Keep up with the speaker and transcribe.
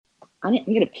I'm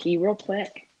gonna pee real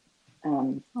quick.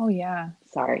 Oh yeah.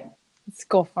 Sorry. Let's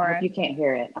go I for hope it. you can't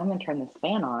hear it. I'm gonna turn this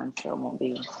fan on so it won't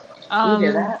be. Do you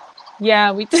hear Um, that?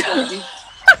 yeah, we do.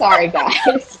 Sorry,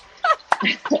 guys.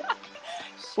 Shannon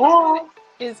Well,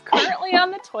 is currently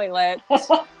on the toilet.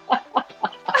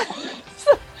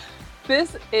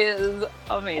 This is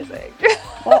amazing.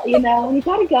 well, when you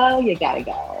gotta go, you gotta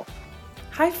go.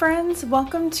 Hi, friends.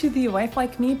 Welcome to the Wife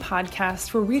Like Me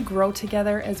podcast, where we grow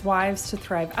together as wives to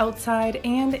thrive outside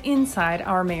and inside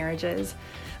our marriages.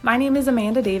 My name is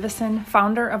Amanda Davison,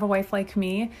 founder of A Wife Like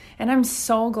Me, and I'm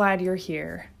so glad you're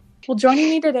here. Well, joining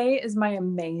me today is my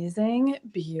amazing,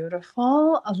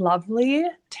 beautiful, lovely,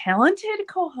 talented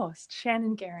co-host,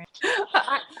 Shannon Guerin.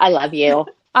 I love you.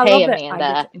 I Hey, love that I get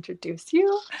Amanda. to introduce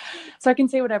you, so I can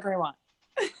say whatever I want.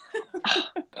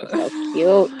 You're so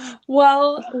cute.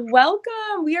 Well,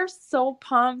 welcome. We are so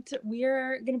pumped. We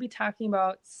are going to be talking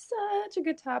about such a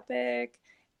good topic,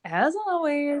 as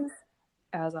always.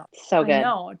 So I good.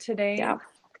 know today. Yeah,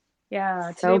 Yeah,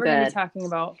 today so we're going to be good. talking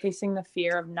about facing the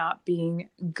fear of not being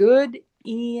good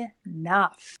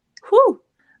enough. Whew.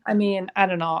 I mean, I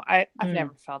don't know. I've Mm.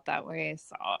 never felt that way,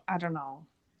 so I don't know.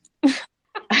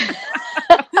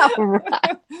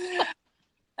 Right.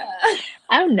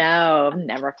 Oh no, I've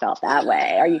never felt that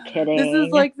way. Are you This is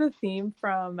kidding? like the theme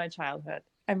from my childhood.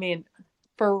 I mean,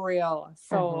 for real. Uh-huh.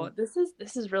 So this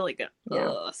is really good.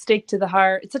 Yeah. Stake to the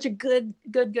heart. It's such a good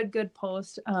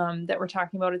post that we're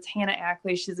talking about. It's Hannah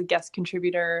Ackley. She's a guest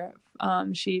contributor.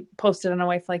 She posted on A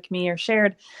Wife Like Me, or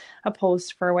shared a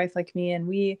post for A Wife Like Me, and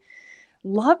we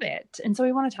love it. And so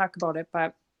we want to talk about it,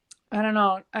 but I don't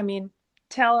know. I mean,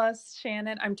 tell us,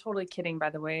 Shannon. I'm totally kidding, by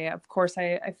the way. Of course,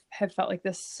 I have felt like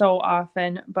this so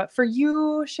often. But for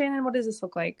you, Shannon, what does this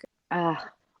look like? Uh,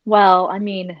 well, I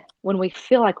mean, when we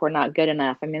feel like we're not good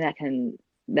enough, I mean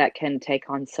that can take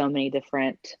on so many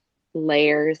different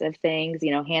layers of things.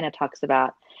 Hannah talks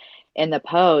about in the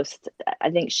post,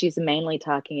 I think she's mainly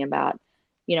talking about,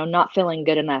 not feeling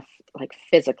good enough, like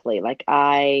physically. Like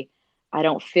I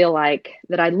don't feel like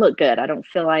that I look good. I don't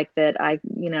feel like that I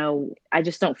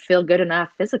just don't feel good enough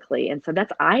physically. And so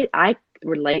I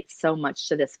relate so much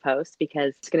to this post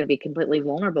because it's going to be completely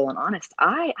vulnerable and honest.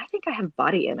 I think I have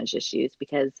body image issues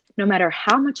because no matter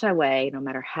how much I weigh, no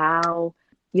matter how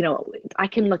I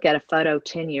can look at a photo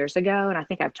 10 years ago, and I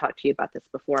think I've talked to you about this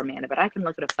before, Amanda, but I can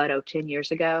look at a photo 10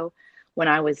 years ago when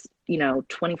I was,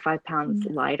 25 pounds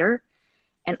lighter.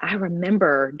 And I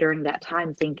remember during that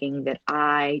time thinking that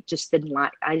I just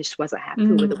wasn't happy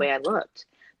with the Mm, way I looked.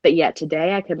 But yet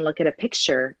today I can look at a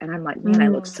picture and I'm like, man, I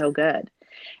look mm, so good.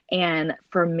 And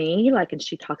for me, like, and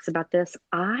she talks about this,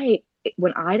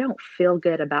 when I don't feel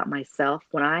good about myself,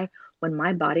 when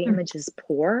my body mm. image is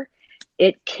poor,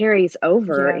 it carries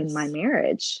over in my Yes.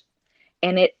 marriage.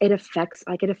 And it affects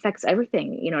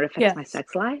everything. It affects my Yes.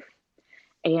 sex life.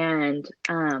 And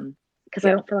because I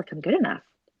Yep. don't feel like I'm good enough.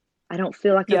 I don't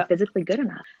feel like I'm Yep. physically good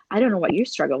enough. I don't know what you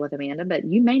struggle with, Amanda, but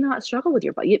you may not struggle with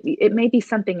your body. It may be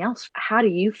something else. How do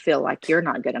you feel like you're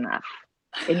not good enough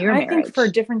in your I think for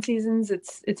marriage? different seasons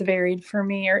it's varied for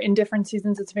me, or in different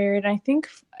seasons it's varied. I think,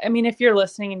 I mean, if you're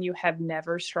listening and you have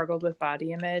never struggled with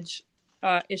body image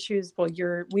issues, well,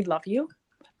 we love you.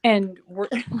 And we're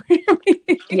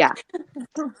Yeah.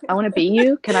 I want to be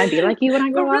you. Can I be like you when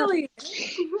I but grow up? really,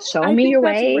 Show I me think your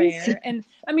that's ways. rare. And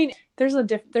I mean, there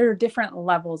are different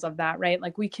levels of that, right?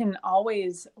 Like we can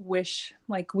always wish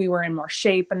like we were in more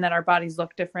shape and that our bodies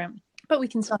look different, but we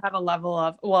can still have a level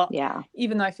of, well, Yeah.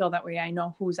 even though I feel that way, I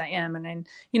know whose I am. And then,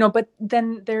 but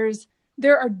then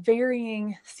there are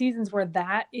varying seasons where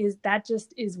that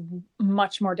just is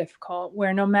much more difficult,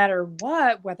 where no matter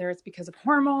what, whether it's because of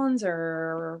hormones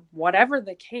or whatever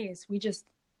the case,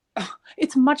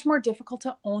 it's much more difficult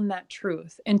to own that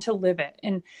truth and to live it.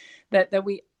 And that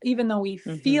we, even though we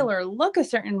Hmm. feel or look a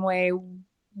certain way,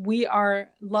 we are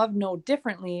loved no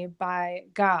differently by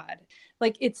God.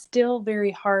 Like it's still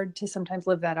very hard to sometimes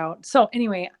live that out. So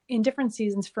anyway, in different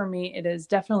seasons for me, it has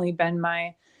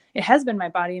been my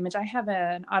body image. I have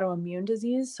an autoimmune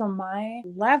disease, so my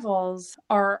levels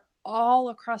are all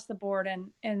across the board.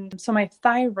 And so my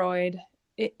thyroid,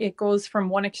 it goes from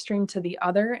one extreme to the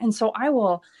other. And so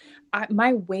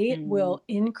my weight Mm. will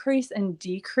increase and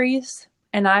decrease.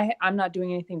 And I'm not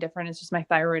doing anything different. It's just my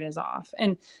thyroid is off.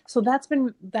 And so that's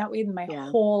been that way my Yeah.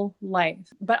 whole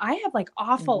life. But I have like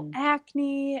awful Hmm.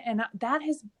 acne. And that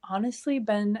has honestly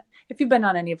been, if you've been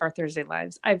on any of our Thursday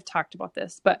lives, I've talked about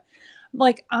this. But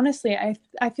like, honestly,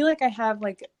 I feel like I have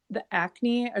like the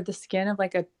acne or the skin of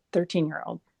like a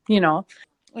 13-year-old, you know?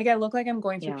 Like I look like I'm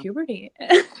going through Yeah. puberty.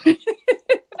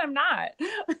 I'm not.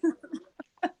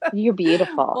 You're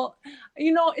beautiful.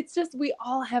 Well, it's just we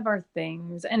all have our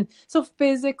things. And so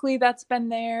physically that's been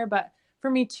there, but for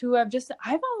me too,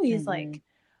 I've always Hmm. like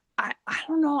I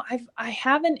don't know, I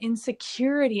have an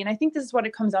insecurity, and I think this is what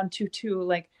it comes down to too.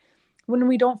 Like when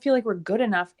we don't feel like we're good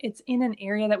enough, it's in an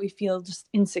area that we feel just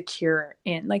insecure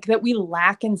in, like that we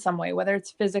lack in some way, whether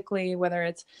it's physically, whether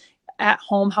it's at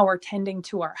home, how we're tending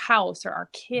to our house or our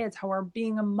kids, how we're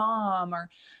being a mom, or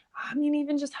I mean,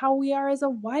 even just how we are as a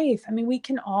wife. I mean, we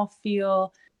can all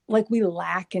feel like we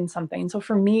lack in something. So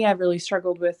for me, I've really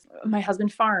struggled with my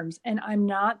husband farms, and I'm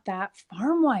not that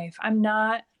farm wife. I'm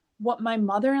not what my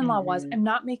mother-in-law was. Hmm. I'm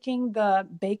not making the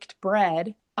baked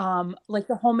bread, like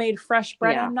the homemade fresh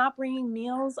bread. Yeah. I'm not bringing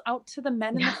meals out to the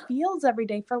men in the fields every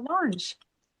day for lunch.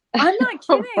 I'm not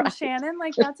kidding, Right. Shannon.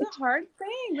 Like that's a hard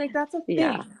thing. Like that's a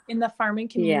Yeah. thing in the farming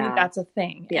community. Yeah. That's a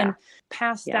thing. Yeah. And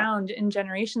passed Yeah. down in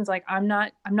generations, like I'm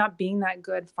not being that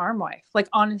good farm wife. Like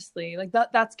honestly, like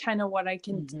that's kind of what I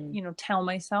can, Hmm. tell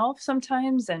myself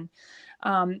sometimes. And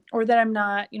or that I'm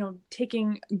not,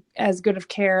 taking as good of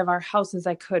care of our house as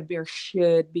I could be or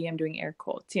should be. I'm doing air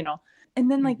quotes. And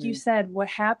then, like you Hmm. said, what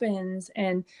happens,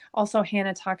 and also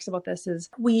Hannah talks about this, is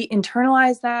we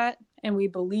internalize that and we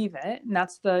believe it. And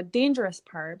that's the dangerous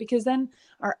part, because then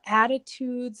our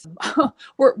attitudes,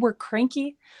 we're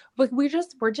cranky, but we're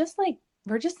just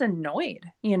annoyed,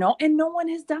 and no one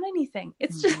has done anything.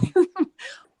 It's just, Hmm.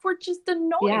 we're just Yeah.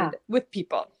 annoyed with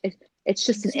people. It's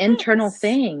just an internal Yes.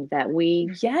 thing that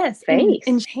we Yes. And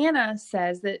face. Hannah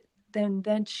says that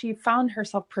then she found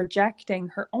herself projecting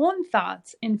her own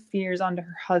thoughts and fears onto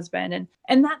her husband.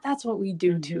 And that's what we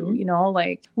do too, Hmm.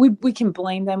 like we can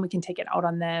blame them, we can take it out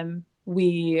on them.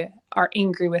 We are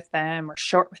angry with them or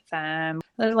short with them.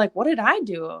 They're like, what did I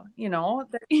do?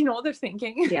 They're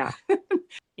thinking, Yeah.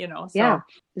 Yeah. so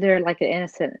They're like an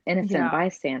innocent yeah.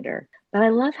 bystander. But I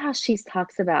love how she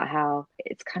talks about how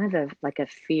it's kind of like a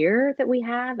fear that we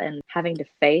have and having to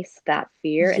face that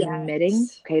fear and admitting,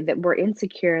 Yes. okay, that we're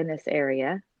insecure in this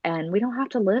area and we don't have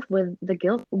to live with the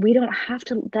guilt. We don't have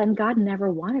to, then God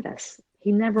never wanted us.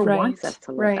 He never wants us Right.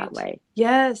 to live that Right. way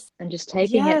Yes. and just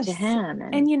taking it to Yes. Him.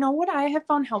 And And you know what I have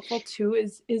found helpful too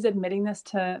is admitting this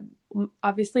to,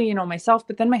 obviously, myself,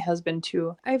 but then my husband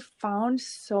too. I've found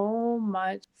so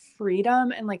much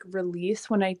freedom and like release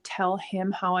when I tell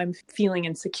him how I'm feeling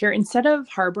insecure. Instead of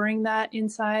harboring that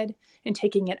inside and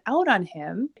taking it out on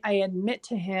him, I admit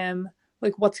to him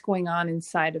like what's going on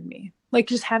inside of me. Like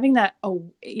just having that,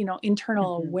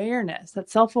 internal mhm, awareness, that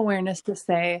self-awareness to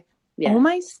say, oh yes,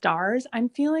 my stars, I'm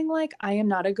feeling like I am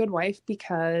not a good wife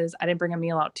because I didn't bring a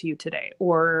meal out to you today.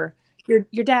 Or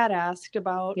your dad asked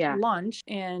about yeah, lunch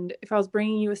and if I was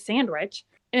bringing you a sandwich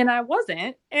and I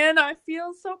wasn't, and I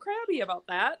feel so crabby about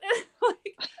that.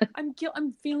 Like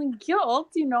I'm feeling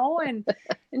guilt, and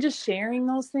just sharing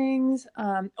those things.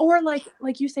 Or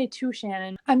like you say too,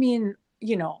 Shannon. I mean,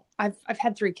 I've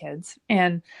had 3 kids,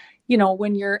 and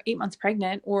when you're 8 months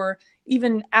pregnant, or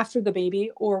even after the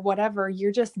baby or whatever,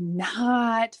 you're just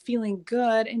not feeling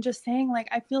good and just saying like,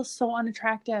 I feel so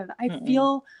unattractive. I mm-mm,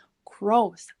 feel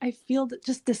gross. I feel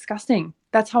just disgusting.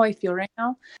 That's how I feel right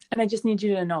now. And I just need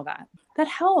you to know that. That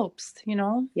helps.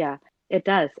 yeah, it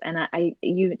does.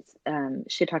 And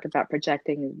she talked about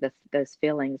projecting those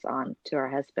feelings on to our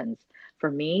husbands. For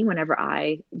me, whenever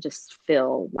I just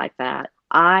feel like that,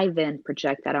 I then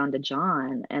project that onto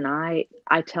John, and I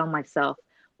tell myself,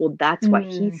 well, that's what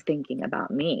Mm, he's thinking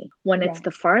about me. When it's yeah.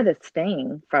 the farthest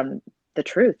thing from the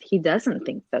truth, he doesn't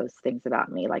think those things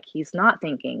about me. Like he's not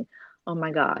thinking, oh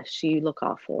my gosh, you look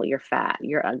awful, you're fat,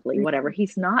 you're ugly, whatever.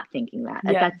 He's not thinking that.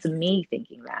 That's Yes. me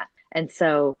thinking that. And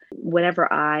so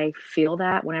whenever I feel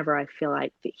that, whenever I feel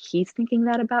like that he's thinking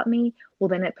that about me, well,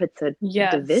 then it puts a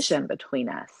Yes. division between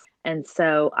us. And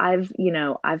so I've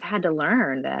had to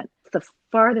learn that it's the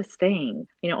farthest thing,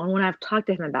 and when I've talked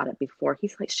to him about it before,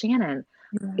 he's like, Shannon,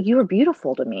 Yeah. you are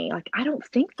beautiful to me. Like, I don't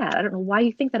think that. I don't know why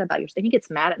you think that about yourself. And he gets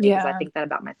mad at me because I Yeah. think that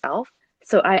about myself.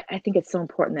 So I think it's so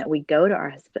important that we go to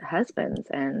our husbands,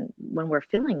 and when we're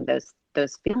feeling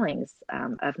those feelings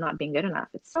of not being good enough,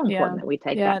 it's so Yeah. important that we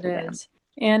take Yeah, that it to them. is.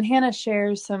 And Hannah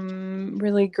shares some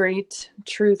really great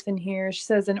truth in here. She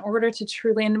says, in order to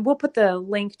truly, and we'll put the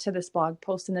link to this blog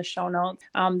post in the show notes.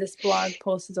 This blog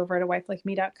post is over at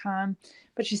awifelikeme.com.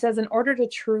 But she says, in order to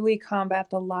truly combat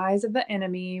the lies of the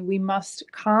enemy, we must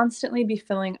constantly be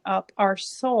filling up our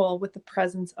soul with the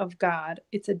presence of God.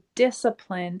 It's a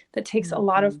discipline that takes a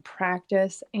lot Hmm. of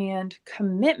practice and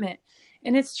commitment.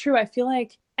 And it's true. I feel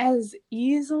like as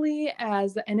easily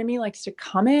as the enemy likes to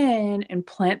come in and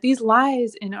plant these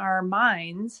lies in our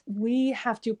minds, we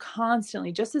have to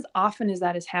constantly, just as often as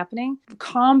that is happening,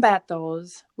 combat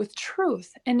those with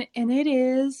truth. And it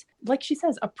is, like she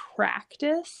says, a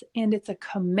practice, and it's a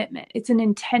commitment. It's an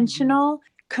intentional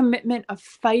commitment of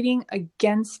fighting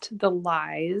against the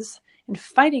lies and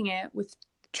fighting it with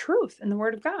truth and the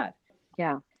word of God.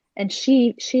 Yeah. And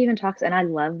she even talks, and I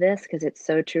love this because it's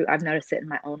so true. I've noticed it in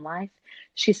my own life.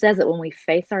 She says that when we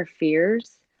face our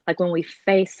fears, like when we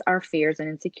face our fears and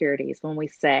insecurities, when we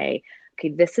say, okay,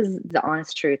 this is the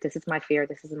honest truth, this is my fear,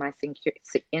 this is my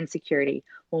insecurity,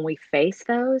 when we face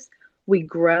those, we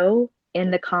grow in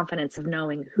the confidence of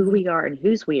knowing who we are and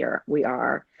whose we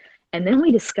are. And then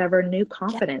we discover new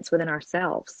confidence within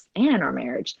ourselves and our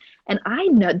marriage. And I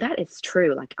know that is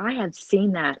true. Like I have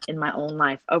seen that in my own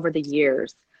life over the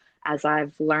years as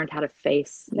I've learned how to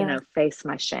face, face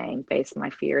my shame, face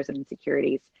my fears and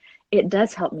insecurities. It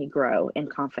does help me grow in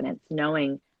confidence,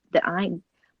 knowing that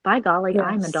by golly,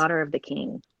 I'm a daughter of the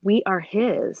King. We're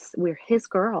his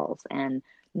girls, and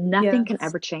nothing can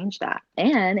ever change that.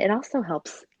 And it also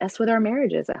helps us with our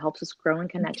marriages. It helps us grow in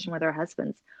connection with our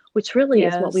husbands, which really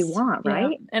is what we want,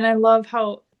 right? Yeah. And I love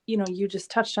how, you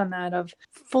just touched on that of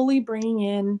fully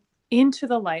bringing into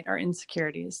the light our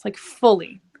insecurities, like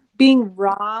fully being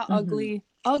raw, ugly,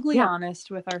 honest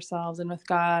with ourselves and with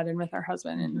God and with our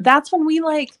husband. And that's when we we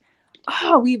break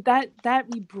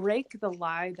the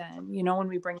lie then, when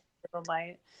we bring it to the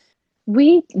light.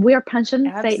 We are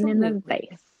punching Satan in the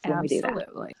face when we do that.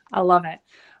 Absolutely. I love it.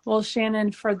 Well,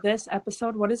 Shannon, for this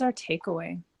episode, what is our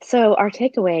takeaway? So our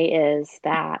takeaway is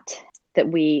that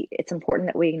it's important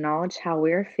that we acknowledge how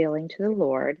we're feeling to the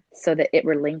Lord so that it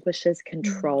relinquishes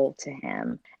control to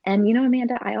him. And,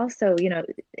 Amanda, I also,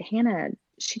 Hannah,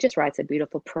 she just writes a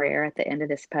beautiful prayer at the end of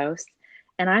this post.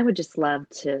 And I would just love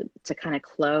to kind of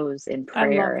close in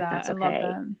prayer, if that's okay. I love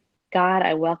that. God,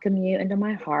 I welcome you into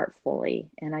my heart fully,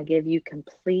 and I give you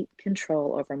complete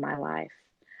control over my life.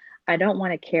 I don't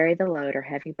want to carry the load or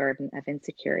heavy burden of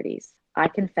insecurities. I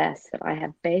confess that I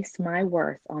have based my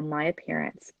worth on my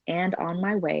appearance and on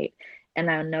my weight,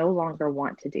 and I no longer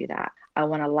want to do that. I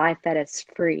want a life that is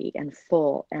free and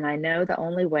full, and I know the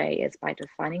only way is by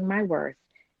defining my worth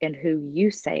in who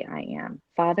you say I am.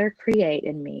 Father, create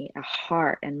in me a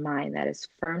heart and mind that is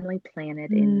firmly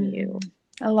planted in you.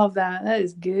 I love that. That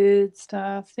is good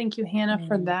stuff. Thank you, Hannah,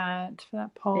 for that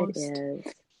post. It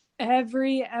is.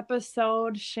 Every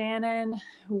episode, Shannon,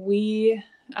 we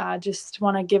just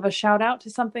want to give a shout out to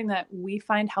something that we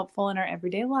find helpful in our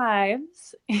everyday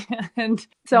lives. And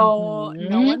so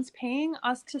no one's paying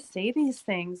us to say these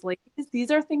things. Like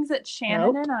these are things that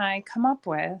Shannon and I come up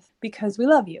with because we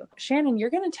love you. Shannon,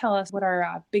 you're going to tell us what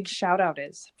our big shout out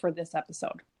is for this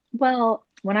episode. Well,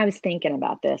 when I was thinking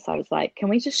about this, I was like, can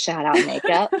we just shout out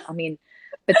makeup? I mean,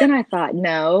 but then I thought,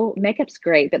 no, makeup's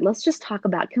great, but let's just can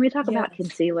we talk about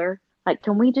concealer? Like,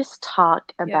 can we just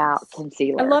talk about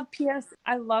concealer? I love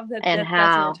I love that that's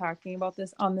what we're talking about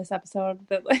this on this episode,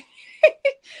 that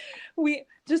we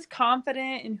just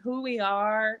confident in who we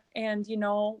are. And,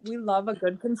 we love a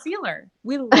good concealer.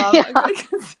 We love a good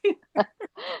concealer.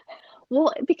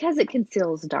 Well, because it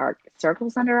conceals dark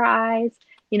circles under our eyes.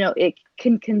 It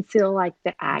can conceal like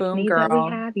the acne that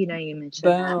we have. You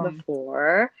mentioned that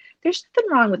before. There's nothing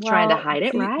wrong with trying to hide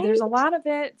it, right? There's a lot of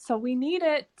it, so we need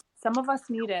it. Some of us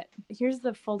need it. Here's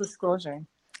the full disclosure.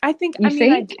 I think I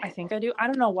do. I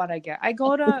don't know what I get. I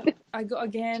go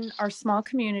again, our small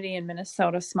community in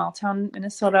Minnesota, small town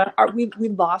Minnesota. We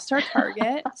lost our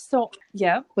Target. So,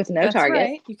 with no Target.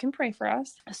 Right. You can pray for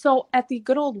us. So at the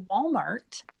good old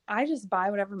Walmart, I just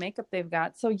buy whatever makeup they've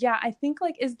got. So I think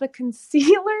is the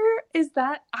concealer, is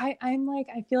that I'm like,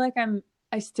 I feel like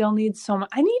I still need so much.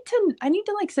 I need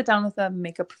to sit down with a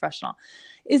makeup professional.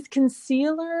 Is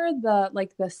concealer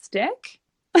the stick?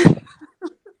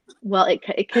 Well, it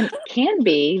can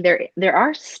be. There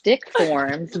are stick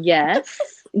forms. Yes.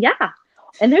 Yeah.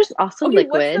 And there's also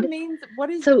liquid. What's the main, what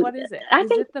is it?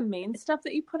 Is it the main stuff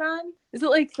that you put on? Is it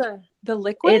like the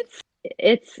liquid?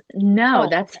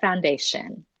 That's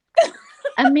foundation.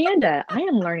 Amanda, I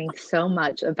am learning so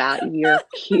much about your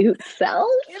cute self.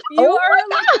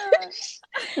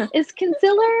 Is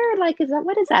concealer what is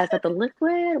that? Is that the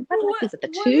liquid? What is it? The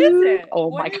tube? Is it?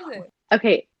 Oh my God.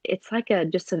 Okay, it's like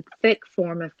just a thick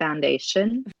form of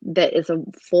foundation that is a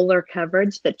fuller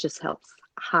coverage that just helps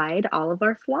hide all of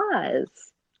our flaws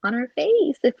on our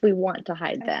face if we want to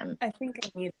hide them. I think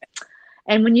I need it.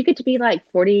 And when you get to be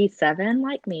 47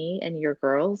 like me and your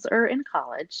girls are in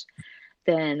college,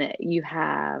 then you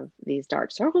have these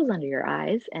dark circles under your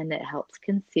eyes, and it helps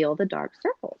conceal the dark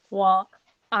circles. Well,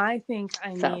 I think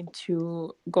I So. need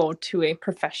to go to a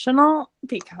professional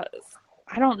because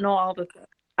I don't know all the things.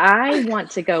 I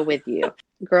want to go with you.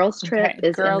 Girls trip Okay, is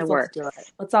in the girls, let's do works.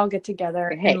 it. Let's all get together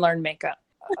and Hey, learn makeup.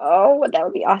 oh, that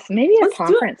would be awesome. Maybe a Let's do it.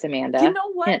 conference, You Amanda.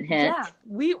 know what? Hint, hint. Yeah,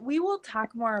 we will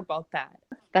talk more about that.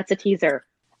 That's a teaser.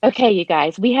 Okay, you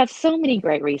guys, we have so many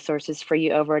great resources for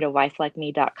you over at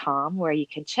awifelikeme.com where you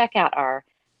can check out our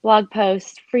blog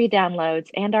posts, free downloads,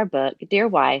 and our book, Dear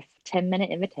Wife, 10-Minute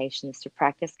Invitations to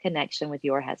Practice Connection with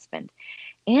Your Husband.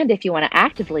 And if you want to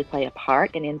actively play a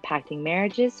part in impacting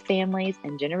marriages, families,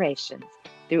 and generations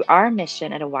through our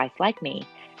mission at A Wife Like Me,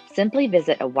 simply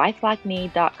visit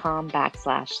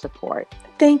awifelikeme.com/support.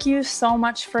 Thank you so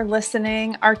much for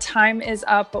listening. Our time is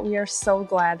up, but we are so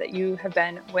glad that you have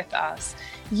been with us.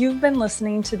 You've been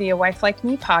listening to the A Wife Like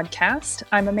Me podcast.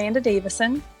 I'm Amanda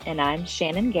Davison. And I'm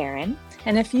Shannon Guerin.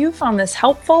 And if you found this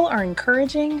helpful or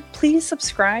encouraging, please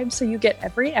subscribe so you get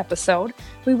every episode.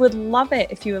 We would love it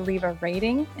if you would leave a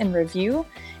rating and review.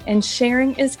 And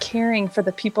sharing is caring for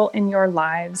the people in your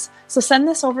lives. So send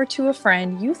this over to a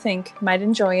friend you think might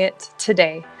enjoy it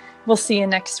today. We'll see you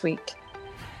next week.